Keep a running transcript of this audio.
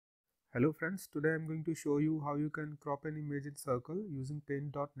Hello friends, today I am going to show you how you can crop an image in Circle using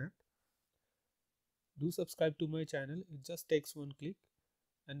paint.net. Do subscribe to my channel, it just takes one click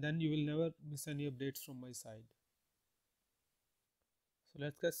and then you will never miss any updates from my side. So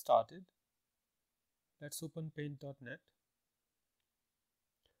let's get started. Let's open paint.net.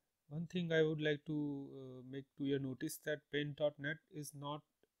 One thing I would like to make to your notice that paint.net is not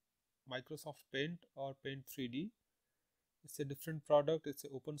Microsoft Paint or Paint 3D. It's a different product, it's an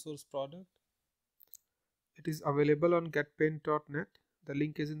open source product. It is available on getpaint.net. The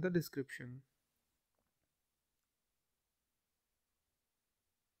link is in the description.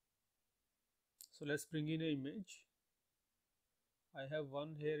 So let's bring in an image. I have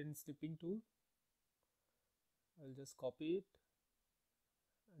one here in snipping tool. I'll just copy it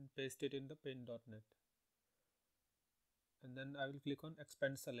and paste it in the paint.net, and then I will click on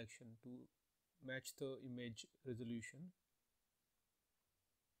expand selection to match the image resolution.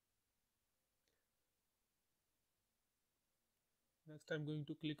 Next I'm going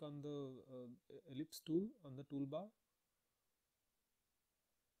to click on the ellipse tool on the toolbar.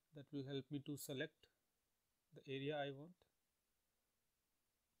 That will help me to select the area I want.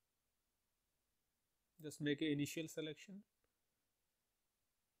 Just make an initial selection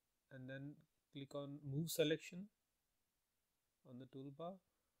and then click on move selection on the toolbar,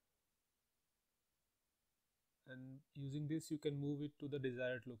 and using this you can move it to the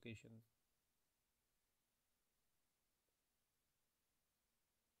desired location.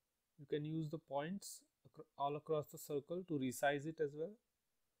 You can use the points all across the circle to resize it as well.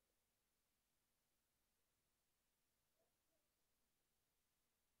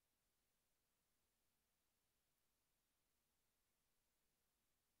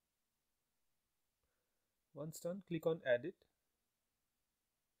 Once done, click on edit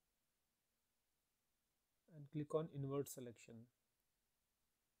and click on invert selection.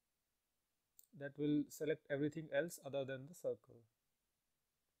 That will select everything else other than the circle.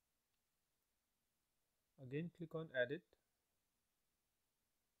 Again click on edit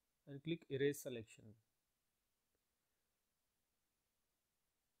and click erase selection.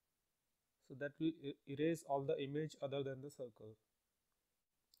 So that will erase all the image other than the circle.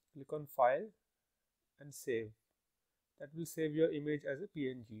 Click on file and save. That will save your image as a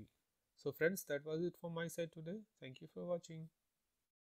PNG. So friends, that was it from my side today. Thank you for watching.